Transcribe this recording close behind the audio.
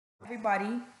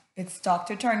everybody, it's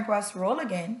Dr. Turnquest Roll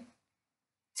again.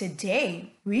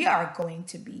 Today we are going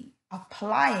to be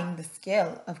applying the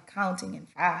skill of counting in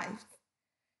fives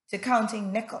to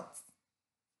counting nickels.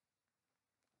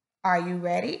 Are you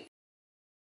ready?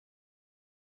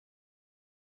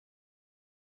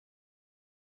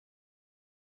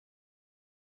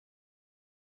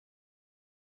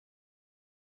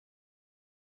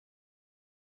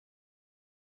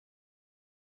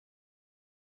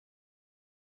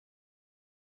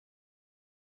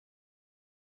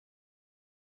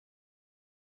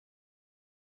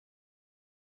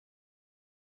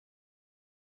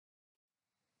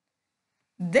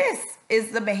 This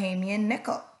is the Bahamian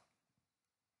Nickel.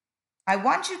 I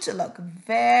want you to look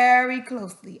very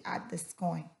closely at this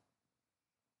coin.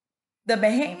 The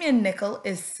Bahamian Nickel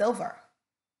is silver.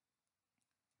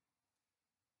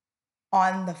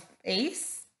 On the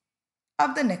face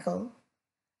of the nickel,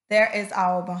 there is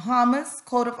our Bahamas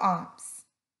coat of arms.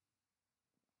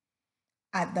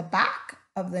 At the back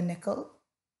of the nickel,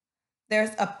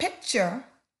 there's a picture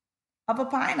of a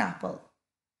pineapple.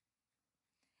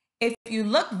 If you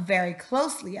look very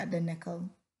closely at the nickel,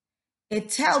 it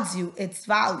tells you its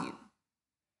value.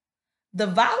 The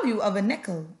value of a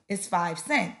nickel is 5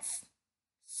 cents.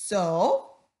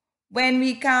 So, when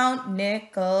we count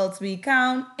nickels, we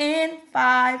count in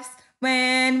fives.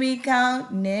 When we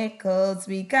count nickels,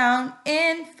 we count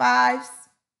in fives.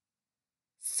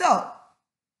 So,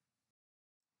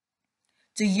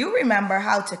 do you remember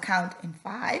how to count in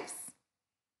fives?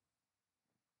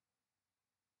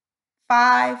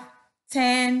 5,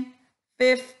 10,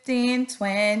 15,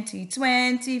 20,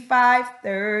 25,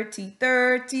 30,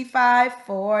 35,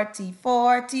 40,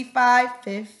 45,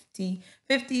 50,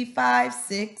 55,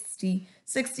 60,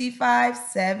 65,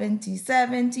 70,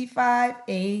 75,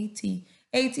 80,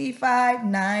 85,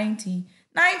 90,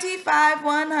 95,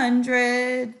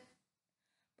 100.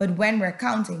 But when we're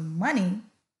counting money,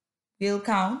 we'll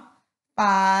count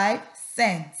 5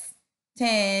 cents,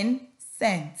 10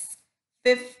 cents,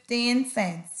 15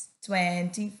 cents,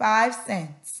 25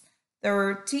 cents,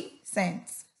 30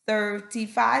 cents,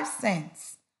 35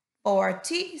 cents,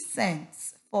 40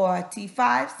 cents,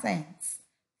 45 cents,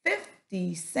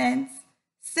 50 cents,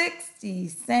 60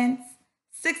 cents,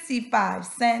 65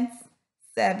 cents,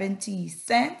 70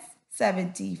 cents,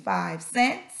 75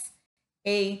 cents,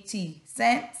 80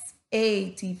 cents,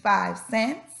 85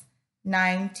 cents,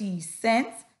 90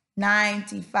 cents,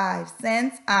 95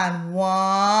 cents, and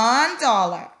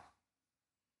 $1.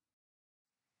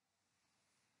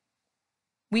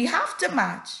 We have to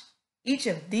match each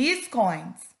of these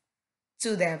coins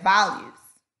to their values.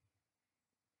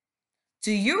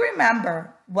 Do you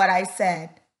remember what I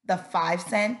said the 5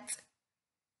 cent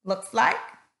looks like?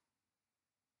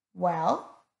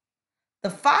 Well, the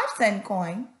 5 cent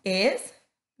coin is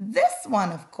this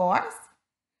one, of course,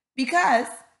 because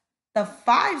the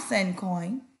 5 cent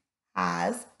coin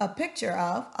has a picture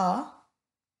of a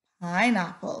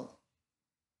pineapple.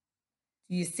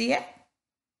 Do you see it?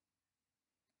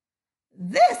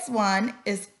 This one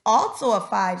is also a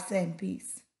 5 cent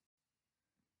piece.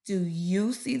 Do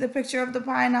you see the picture of the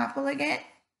pineapple again?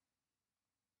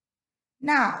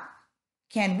 Now,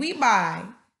 can we buy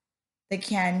the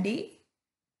candy,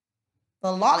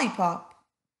 the lollipop,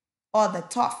 or the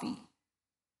toffee?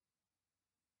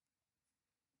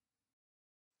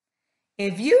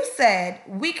 If you said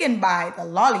we can buy the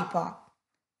lollipop,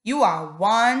 you are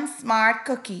one smart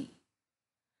cookie.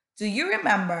 Do you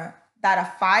remember that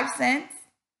a 5 cents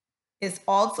is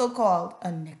also called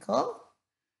a nickel?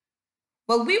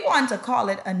 Well, we want to call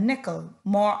it a nickel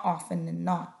more often than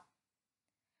not.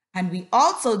 And we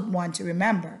also want to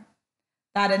remember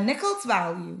that a nickel's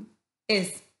value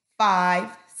is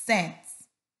 5 cents.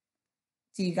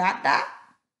 Do you got that?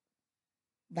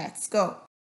 Let's go.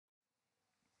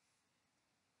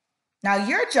 Now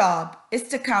your job is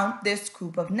to count this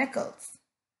group of nickels.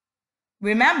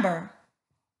 Remember,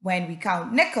 when we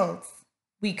count nickels,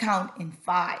 we count in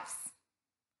fives.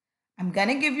 I'm going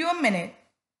to give you a minute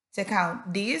to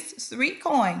count these 3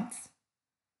 coins,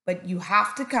 but you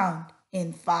have to count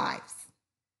in fives.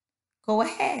 Go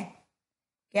ahead,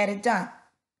 get it done.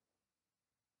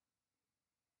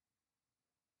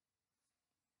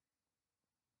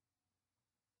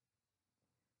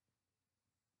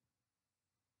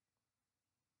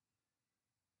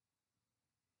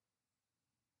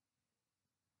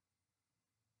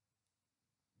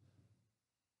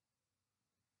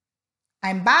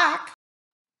 I'm back.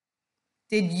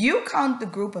 Did you count the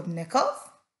group of nickels?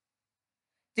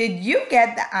 Did you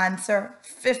get the answer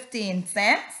 15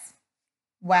 cents?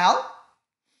 Well,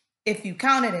 if you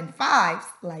counted in fives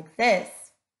like this,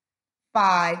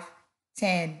 5,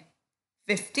 10,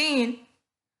 15,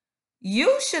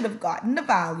 you should have gotten the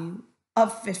value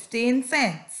of 15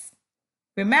 cents.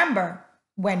 Remember,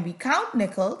 when we count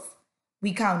nickels,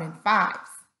 we count in fives.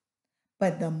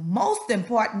 But the most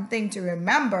important thing to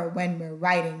remember when we're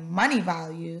writing money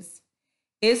values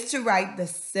is to write the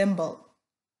symbol.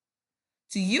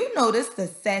 Do you notice the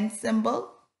cent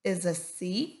symbol is a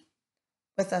C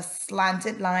with a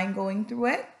slanted line going through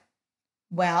it?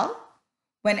 Well,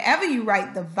 whenever you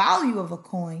write the value of a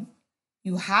coin,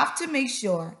 you have to make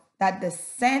sure that the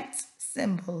cent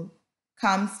symbol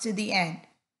comes to the end.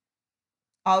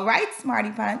 All right,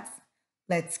 Smarty Pants,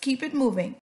 let's keep it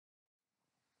moving.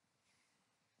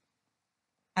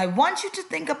 I want you to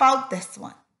think about this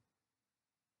one.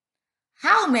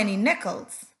 How many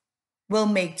nickels will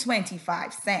make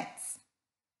 25 cents?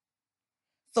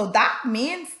 So that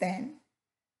means then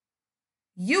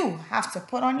you have to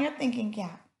put on your thinking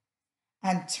cap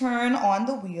and turn on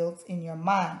the wheels in your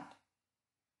mind.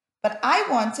 But I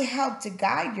want to help to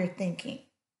guide your thinking.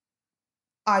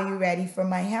 Are you ready for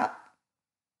my help?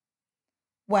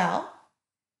 Well,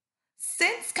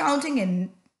 since counting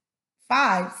in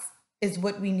fives is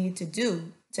what we need to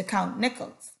do to count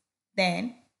nickels,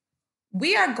 then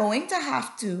we are going to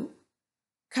have to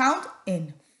count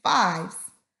in fives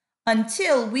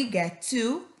until we get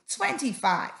to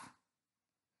 25.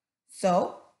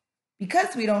 So,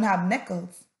 because we don't have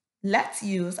nickels, let's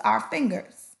use our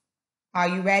fingers. Are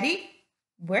you ready?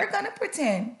 We're going to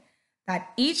pretend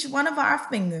that each one of our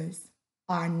fingers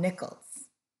are nickels.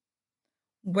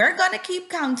 We're going to keep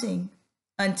counting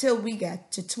until we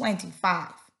get to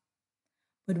 25.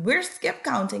 But we're skip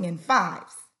counting in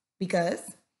fives because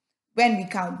when we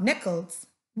count nickels,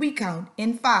 we count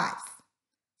in fives.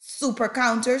 Super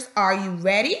counters, are you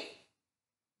ready?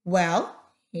 Well,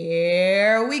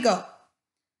 here we go.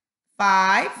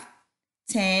 5,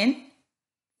 10,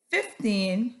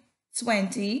 15,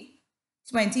 20,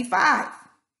 25.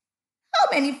 How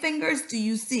many fingers do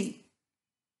you see?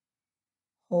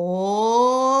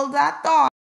 Hold that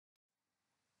thought.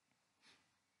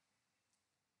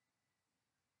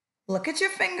 Look at your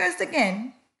fingers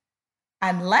again,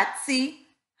 and let's see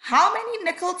how many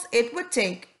nickels it would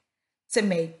take to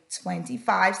make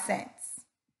 25 cents.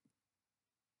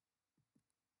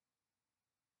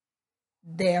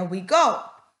 There we go.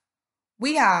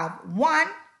 We have 1,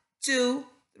 2,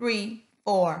 3,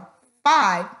 4,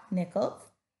 5 nickels.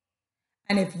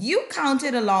 And if you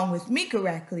counted along with me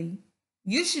correctly,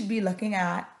 you should be looking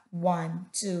at 1,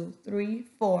 2, 3,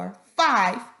 4,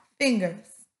 5 fingers.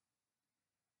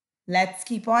 Let's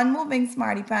keep on moving,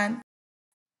 Smarty Pants.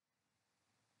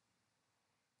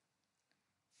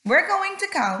 We're going to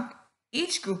count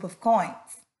each group of coins.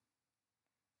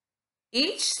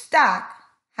 Each stack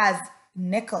has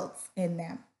nickels in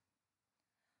them.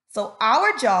 So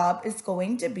our job is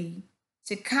going to be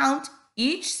to count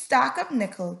each stack of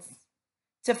nickels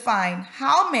to find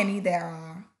how many there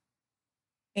are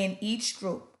in each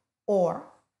group, or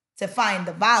to find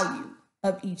the value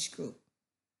of each group.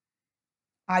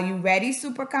 Are you ready,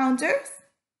 super counters?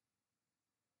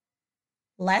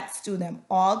 Let's do them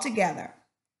all together.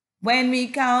 When we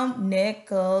count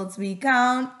nickels, we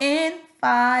count in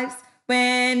fives.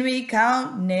 When we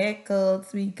count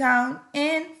nickels, we count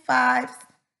in fives.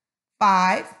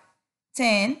 5,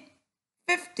 10,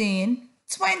 15,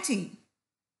 20.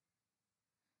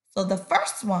 So the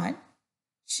first one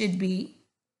should be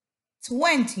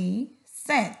 20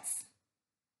 cents.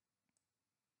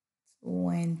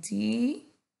 20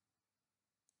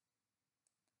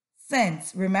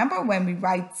 cents. Remember, when we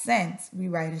write cents, we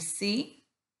write a C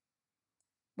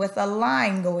with a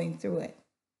line going through it.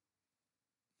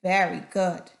 Very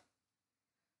good.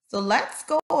 So let's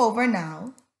go over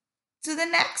now to the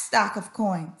next stack of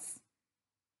coins.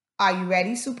 Are you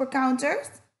ready, super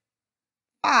counters?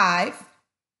 5,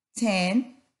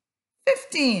 10,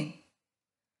 15.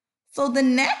 So the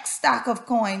next stack of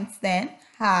coins then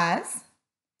has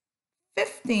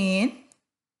 15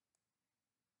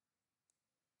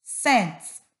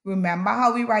 cents. Remember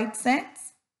how we write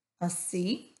cents? A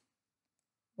C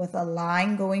with a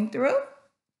line going through.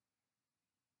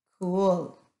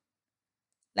 Cool.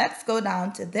 Let's go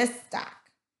down to this stack.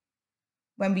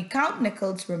 When we count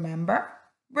nickels, remember,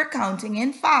 we're counting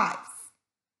in fives.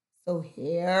 So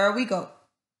here we go.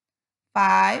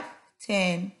 5,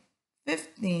 10,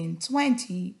 15,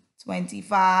 20,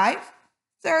 25,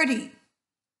 30.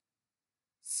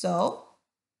 So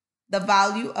the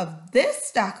value of this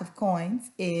stack of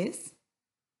coins is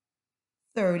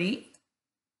 30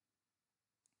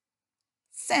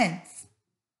 cents.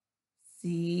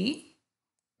 C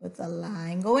with a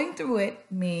line going through it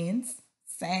means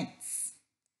cents.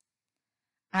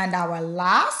 And our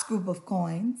last group of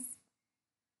coins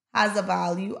has a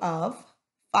value of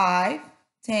 5,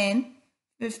 10,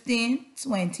 15,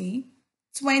 20,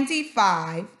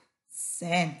 25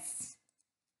 cents.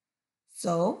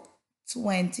 So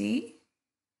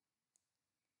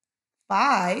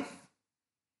 25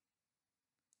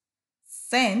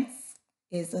 cents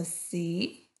is a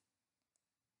C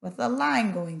with a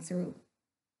line going through.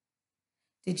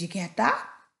 Did you get that?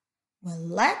 Well,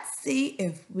 let's see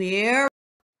if we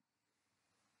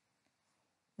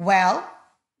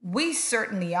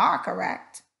certainly are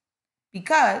correct,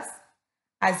 because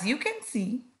as you can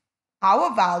see,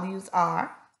 our values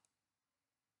are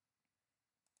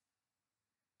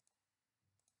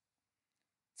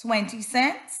 20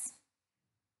 cents,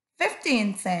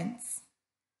 15 cents,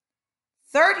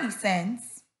 30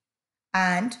 cents,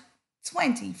 and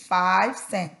 25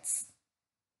 cents.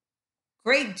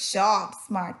 Great job,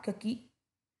 Smart Cookie.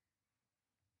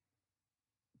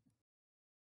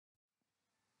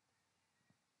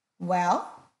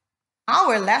 Well,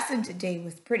 our lesson today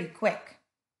was pretty quick,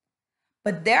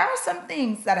 but there are some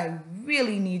things that I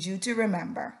really need you to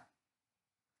remember.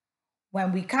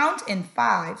 When we count in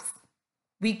fives,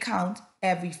 we count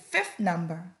every fifth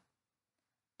number.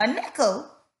 A nickel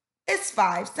is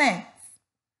 5 cents.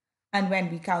 And when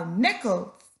we count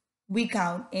nickels, we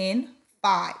count in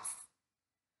fives.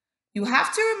 You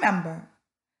have to remember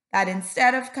that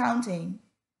instead of counting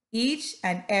each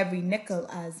and every nickel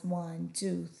as 1,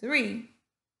 2, 3,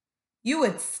 you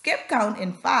would skip count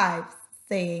in fives,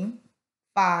 saying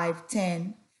 5,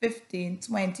 10, 15,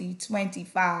 20,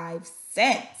 25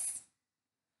 cents.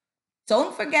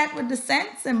 Don't forget what the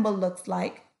cent symbol looks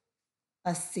like.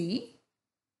 A C,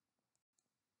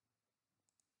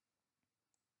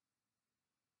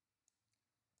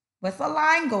 with a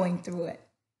line going through it.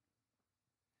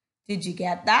 Did you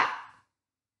get that?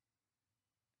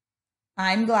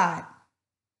 I'm glad.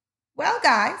 Well,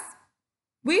 guys,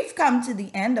 we've come to the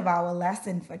end of our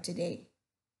lesson for today.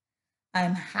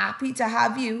 I'm happy to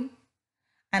have you,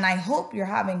 and I hope you're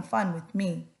having fun with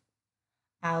me.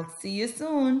 I'll see you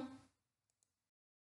soon.